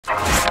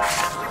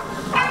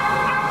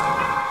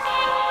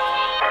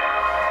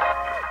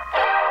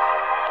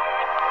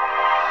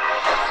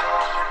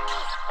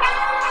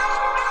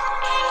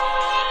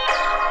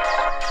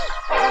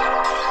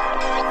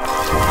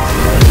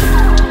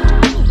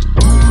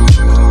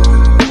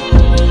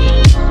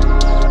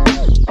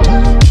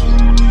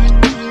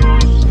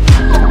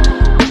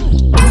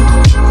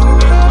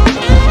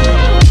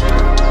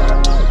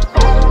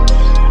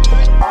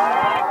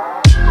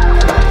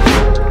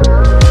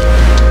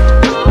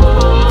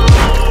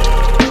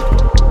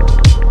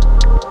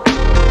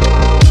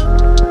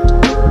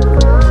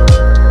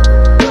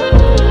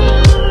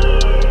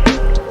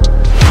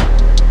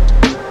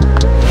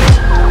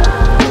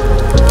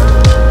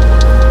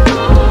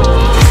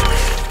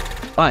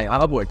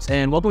upwards,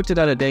 and welcome to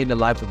another day in the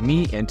life with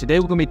me. And today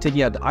we're going to be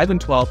taking out the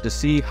iPhone 12 to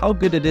see how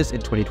good it is in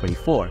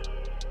 2024.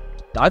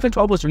 The iPhone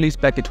 12 was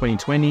released back in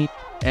 2020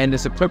 and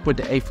is equipped with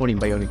the A14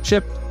 Bionic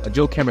chip, a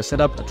dual camera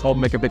setup, a 12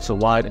 megapixel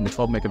wide and a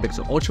 12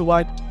 megapixel ultra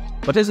wide.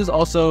 But this is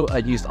also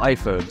a used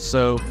iPhone,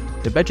 so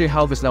the battery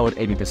health is now at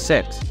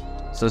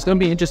 80%. So it's going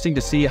to be interesting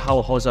to see how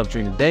it holds up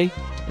during the day.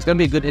 It's going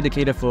to be a good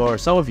indicator for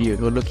some of you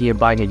who are looking at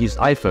buying a used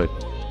iPhone,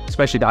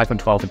 especially the iPhone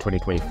 12 in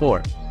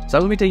 2024. So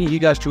I'm going to be taking you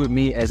guys through with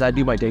me as I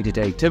do my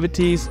day-to-day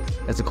activities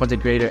as a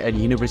content creator and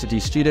university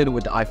student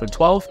with the iPhone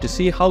 12 to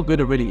see how good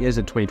it really is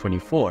in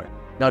 2024.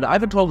 Now, the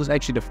iPhone 12 was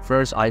actually the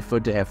first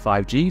iPhone to have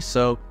 5G,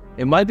 so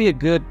it might be a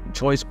good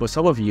choice for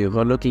some of you who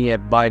are looking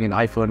at buying an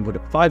iPhone with a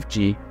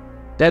 5G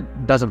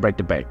that doesn't break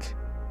the bank.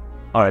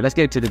 Alright, let's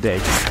get into the day.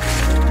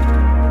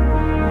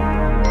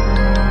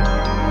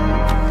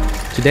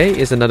 Today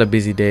is another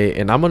busy day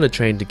and I'm on a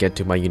train to get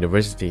to my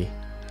university.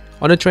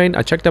 On the train,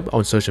 I checked up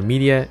on social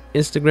media,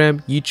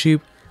 Instagram,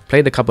 YouTube,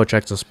 played a couple of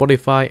tracks on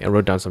Spotify and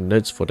wrote down some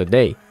notes for the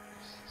day.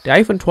 The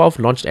iPhone 12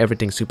 launched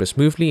everything super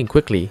smoothly and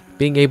quickly,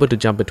 being able to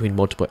jump between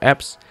multiple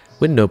apps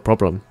with no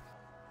problem.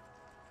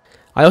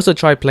 I also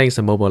tried playing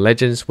some Mobile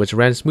Legends, which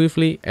ran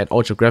smoothly at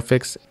ultra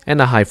graphics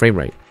and a high frame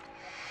rate.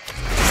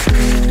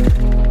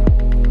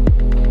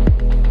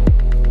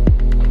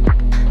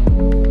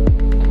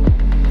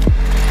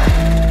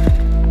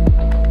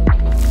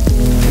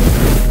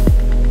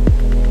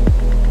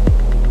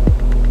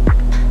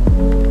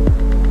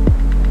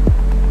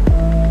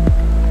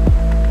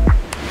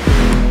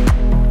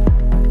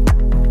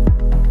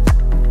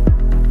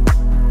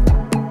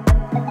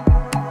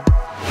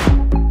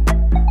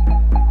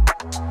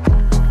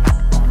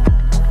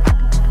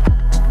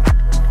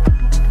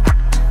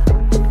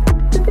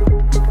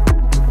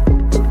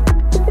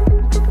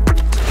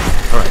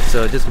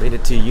 So I just made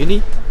it to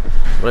uni.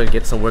 I'm gonna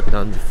get some work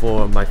done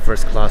before my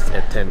first class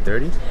at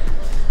 10:30.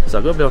 So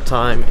I've got a bit of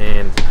time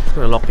and I'm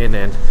gonna lock in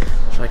and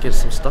try to get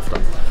some stuff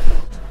done.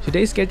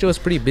 Today's schedule is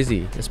pretty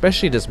busy,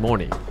 especially this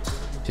morning.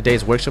 Today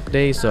is workshop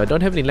day, so I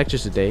don't have any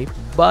lectures today,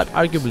 but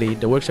arguably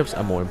the workshops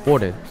are more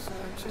important.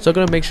 So I'm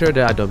gonna make sure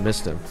that I don't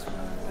miss them.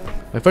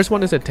 My first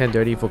one is at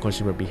 10:30 for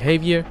consumer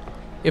behavior,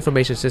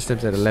 information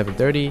systems at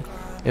 11:30,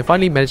 and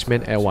finally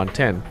management at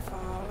 1:10.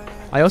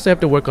 I also have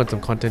to work on some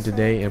content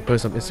today and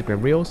post some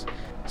Instagram reels,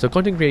 so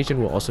content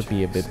creation will also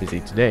be a bit busy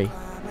today.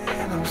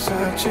 I'm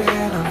searching,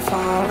 I'm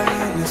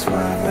falling, it's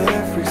worth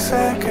every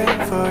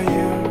second for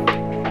you.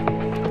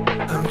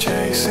 I'm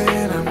chasing,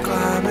 I'm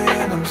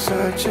climbing, I'm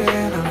searching,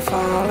 I'm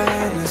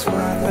falling, it's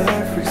worth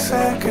every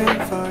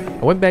second for you.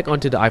 I went back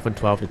onto the iPhone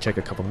 12 to check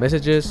a couple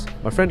messages.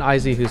 My friend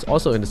Izzy, who's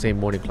also in the same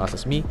morning class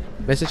as me,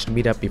 messaged to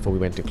meet up before we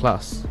went to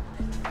class.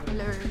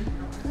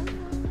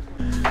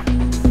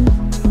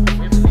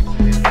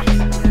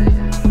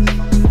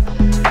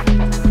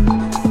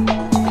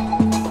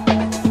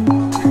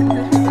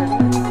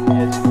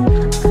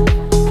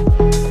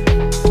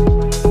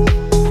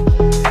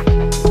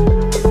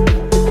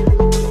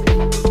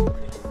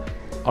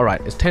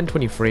 Alright, it's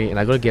 10:23 and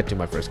I gotta get to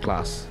my first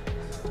class.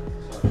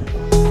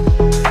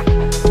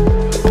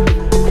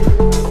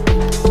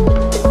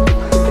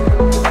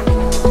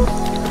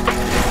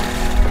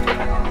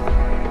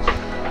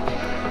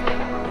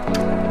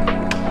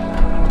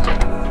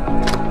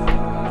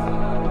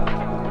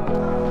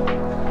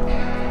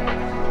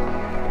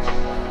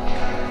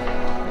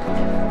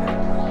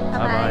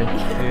 Bye-bye.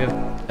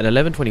 At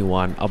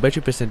 11:21, our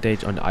battery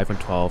percentage on the iPhone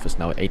 12 is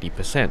now at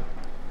 80%,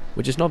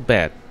 which is not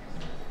bad.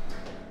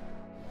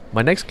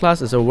 My next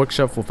class is a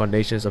workshop for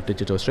Foundations of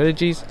Digital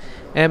Strategies,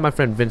 and my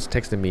friend Vince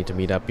texted me to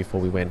meet up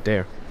before we went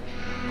there.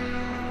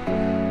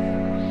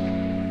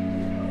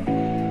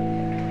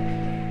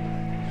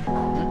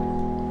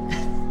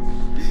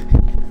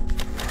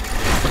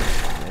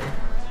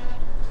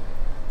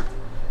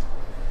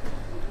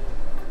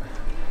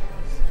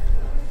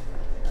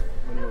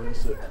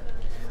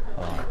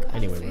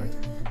 Anyway,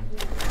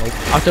 right?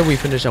 After we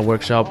finished our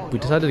workshop, we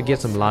decided to get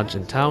some lunch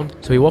in town,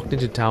 so we walked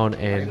into town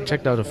and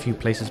checked out a few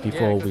places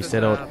before we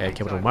settled at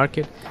Capital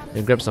Market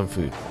and grabbed some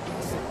food.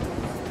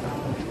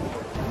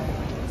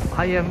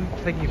 I am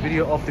taking a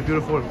video of the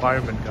beautiful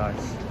environment,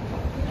 guys.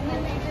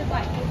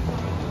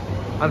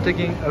 I'm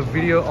taking a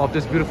video of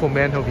this beautiful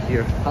man over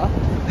here. Huh?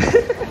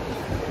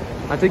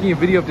 I'm taking a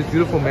video of this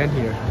beautiful man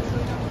here.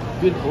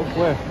 Beautiful?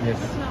 Where? Yes.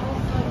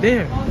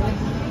 There!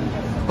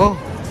 Oh!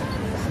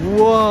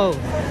 Whoa!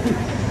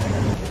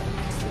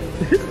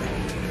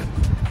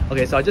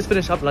 Okay, so I just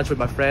finished up lunch with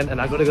my friend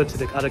and I'm gonna go to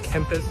the other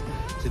campus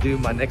to do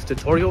my next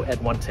tutorial at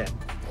 1:10.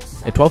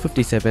 At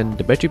 12:57,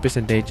 the battery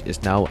percentage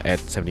is now at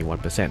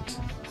 71%.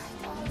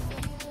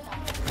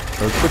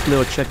 So a quick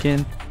little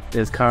check-in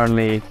is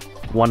currently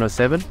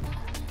 107.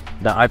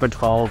 The iPhone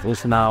 12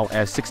 is now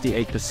at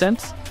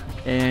 68%.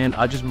 And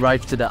I just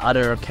arrived to the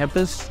other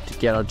campus to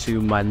get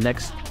onto my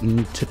next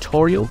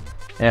tutorial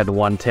at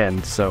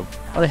 1:10. So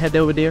I'm gonna head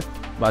over there.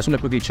 But I just want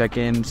to quickly check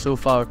in. So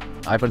far,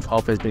 iPhone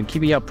 12 has been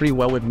keeping up pretty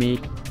well with me.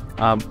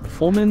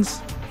 Performance,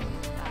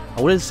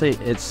 I wouldn't say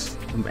it's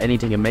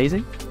anything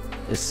amazing.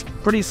 is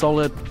pretty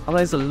solid.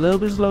 Highlights a little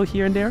bit slow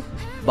here and there,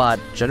 but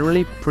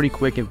generally pretty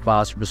quick and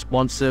fast,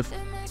 responsive,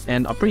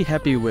 and I'm pretty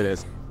happy with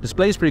it.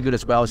 Display is pretty good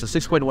as well. It's a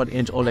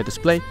 6.1-inch OLED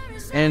display,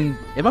 and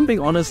if I'm being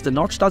honest, the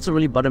notch doesn't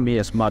really bother me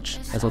as much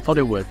as I thought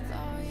it would.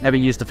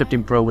 Having used the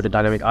 15 Pro with a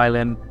dynamic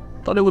island,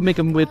 thought it would make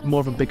a bit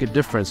more of a bigger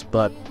difference,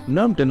 but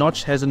no, the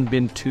notch hasn't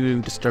been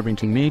too disturbing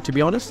to me, to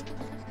be honest.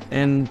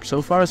 And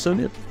so far, so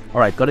good.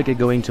 Alright, gotta get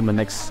going to my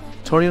next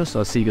tutorial, so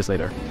I'll see you guys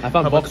later. I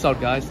found box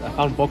out, guys. I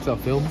found box out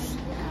films.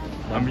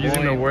 I'm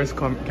using the worst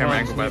camera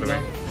angle, by the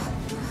way.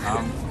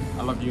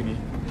 I love Uni,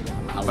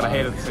 but I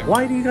hate it the same.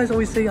 Why do you guys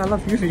always say I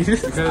love Uni?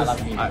 Because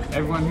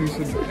everyone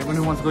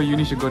who wants to go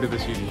Uni should go to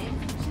this Uni.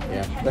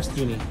 Yeah, best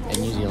Uni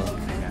in New Zealand.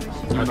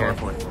 Okay.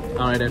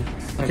 Alright then.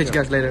 I'll catch you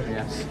guys later.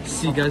 Yeah.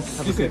 See you guys.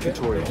 Have a good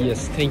tutorial.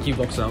 Yes, thank you,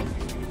 box out.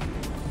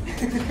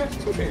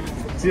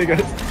 See you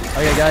guys.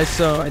 Okay guys,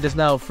 so it is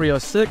now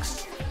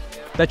 3:06.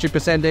 Battery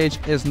percentage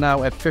is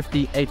now at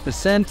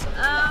 58%.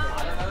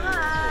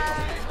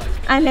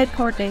 I'm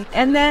recording,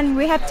 and then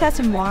we have test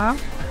tomorrow,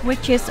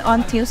 which is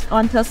on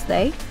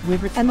Thursday.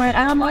 And I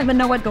don't even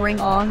know what's going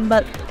on,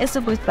 but it's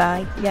a good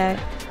buy. Yeah.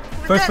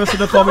 First person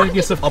to comment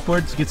gets some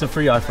upwards, gets a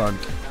free iPhone.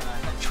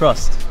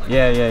 Trust.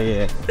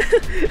 Yeah.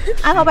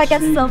 I hope I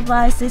get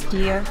surprise this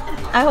year.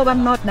 I hope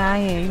I'm not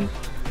dying.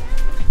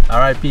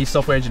 RIP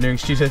software engineering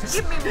students.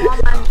 Give me more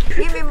money.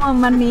 Give me more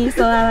money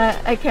so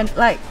that I can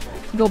like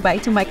go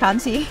back to my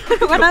country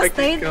when I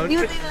stay in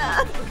New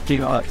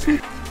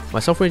Zealand. My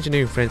software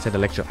engineering friends had a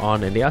lecture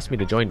on and they asked me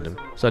to join them,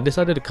 so I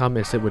decided to come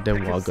and sit with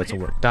them while I got some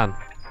work done.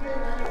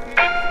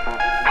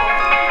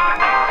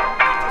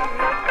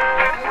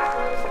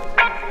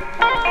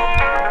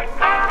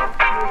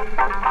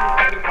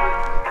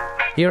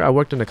 Here I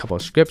worked on a couple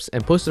of scripts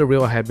and posted a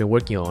reel I had been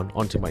working on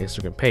onto my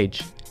Instagram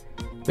page.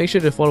 Make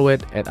sure to follow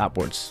it at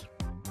Upwards.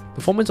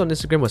 Performance on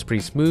Instagram was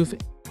pretty smooth,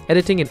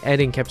 editing and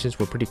adding captions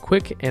were pretty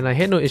quick, and I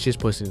had no issues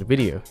posting the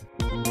video.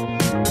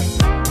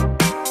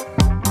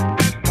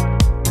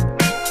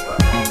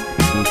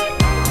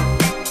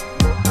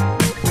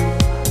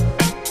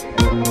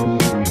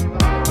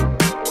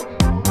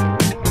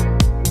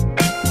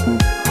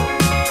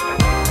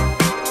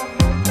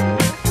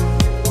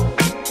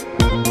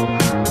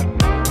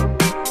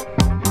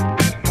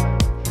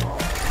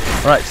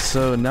 Alright,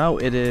 so now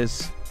it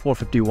is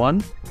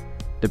 4:51.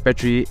 The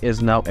battery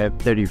is now at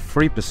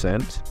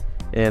 33%.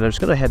 And I'm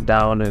just gonna head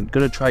down and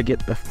gonna try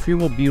get a few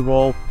more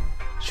B-roll,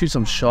 shoot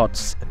some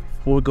shots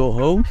before we go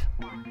home.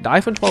 The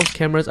iPhone 12's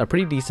cameras are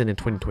pretty decent in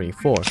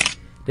 2024.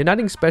 They're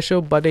nothing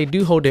special, but they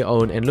do hold their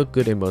own and look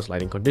good in most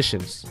lighting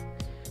conditions.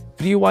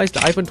 Video-wise, the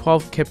iPhone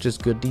 12 captures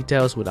good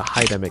details with a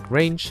high dynamic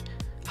range.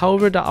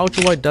 However, the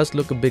ultra-wide does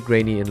look a bit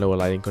grainy in lower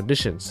lighting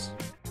conditions.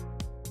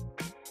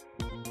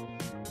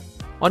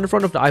 On the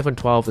front of the iPhone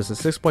 12 is a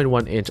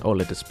 6.1-inch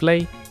OLED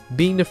display.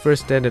 Being the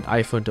first standard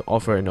iPhone to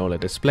offer an OLED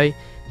display,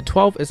 the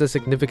 12 is a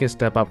significant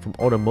step up from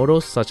older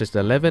models such as the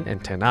 11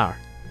 and 10R.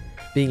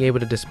 Being able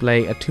to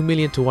display a 2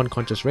 million to 1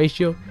 contrast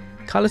ratio,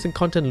 colors and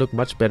content look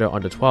much better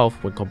on the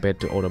 12 when compared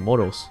to older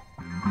models.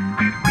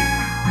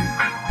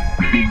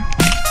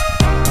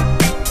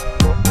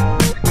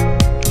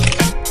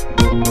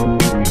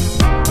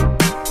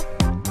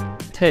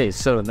 Okay,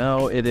 so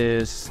now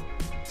it's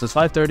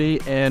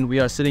 5:30 and we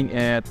are sitting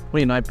at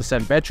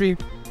 29% battery.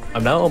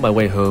 I'm now on my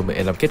way home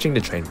and I'm catching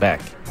the train back.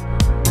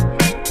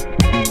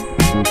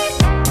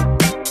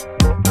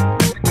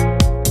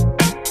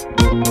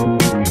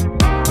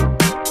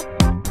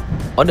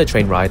 On the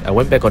train ride, I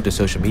went back onto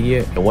social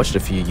media and watched a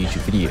few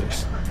YouTube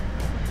videos.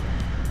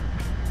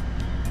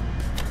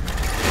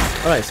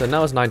 Alright, so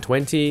now it's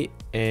 9:20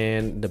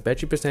 and the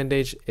battery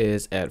percentage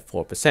is at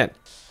 4%.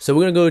 So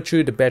we're gonna go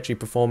through the battery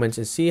performance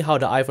and see how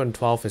the iPhone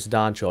 12 has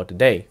done throughout the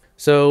day.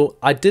 So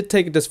I did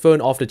take this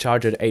phone off the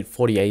charger at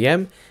 8:40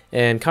 AM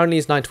and currently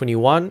it's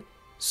 9:21.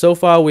 So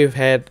far we've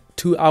had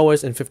 2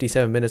 hours and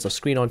 57 minutes of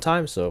screen on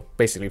time, so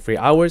basically 3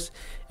 hours,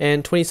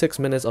 and 26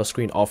 minutes of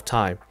screen off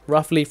time.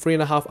 Roughly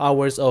 3.5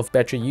 hours of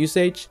battery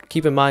usage.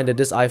 Keep in mind that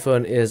this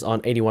iPhone is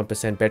on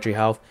 81% battery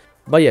health.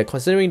 But yeah,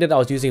 considering that I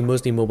was using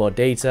mostly mobile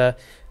data,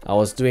 I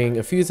was doing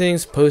a few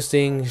things,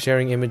 posting,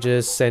 sharing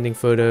images, sending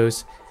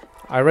photos,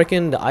 I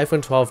reckon the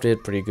iPhone 12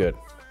 did pretty good.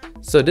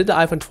 So did the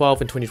iPhone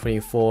 12 in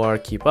 2024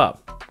 keep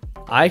up?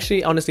 I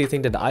actually honestly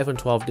think that the iPhone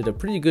 12 did a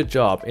pretty good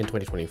job in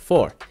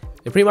 2024.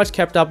 It pretty much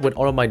kept up with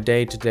all of my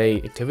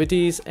day-to-day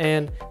activities,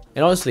 and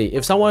honestly,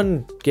 if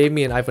someone gave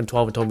me an iPhone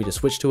 12 and told me to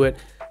switch to it,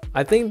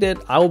 I think that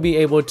I will be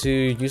able to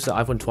use the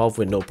iPhone 12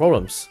 with no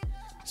problems.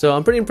 So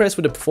I'm pretty impressed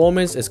with the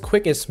performance. It's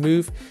quick and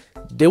smooth.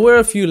 There were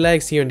a few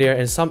lags here and there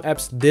and some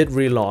apps did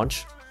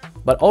relaunch,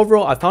 but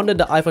overall I found that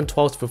the iPhone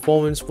 12's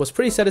performance was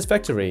pretty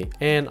satisfactory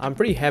and I'm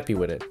pretty happy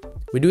with it.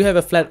 We do have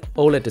a flat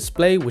OLED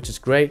display, which is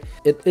great.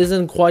 It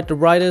isn't quite the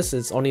brightest,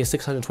 it's only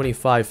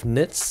 625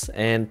 nits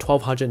and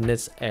 1200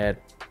 nits at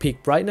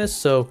peak brightness,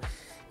 so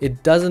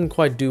it doesn't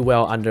quite do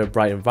well under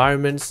bright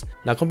environments.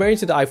 Now comparing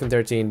to the iPhone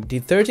 13, the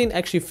 13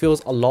 actually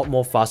feels a lot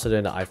more faster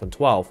than the iPhone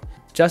 12.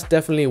 Just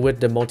definitely with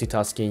the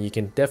multitasking, you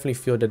can definitely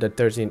feel that the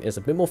 13 is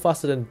a bit more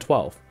faster than the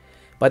 12.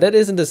 But that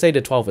isn't to say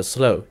the 12 is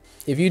slow.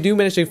 If you do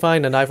manage to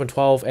find an iPhone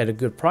 12 at a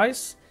good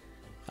price,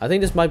 I think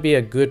this might be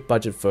a good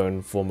budget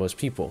phone for most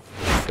people.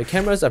 The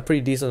cameras are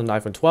pretty decent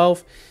on iPhone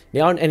 12.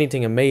 They aren't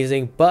anything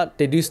amazing, but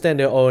they do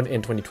stand their own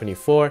in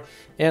 2024.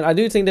 And I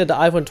do think that the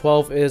iPhone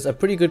 12 is a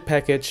pretty good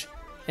package,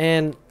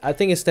 and I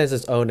think it stands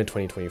its own in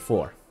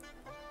 2024.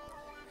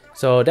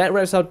 So that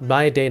wraps up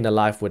my day in the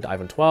life with the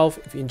iPhone 12.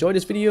 If you enjoyed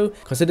this video,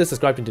 consider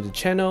subscribing to the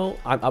channel.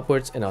 I'm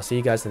Upwards, and I'll see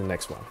you guys in the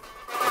next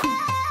one.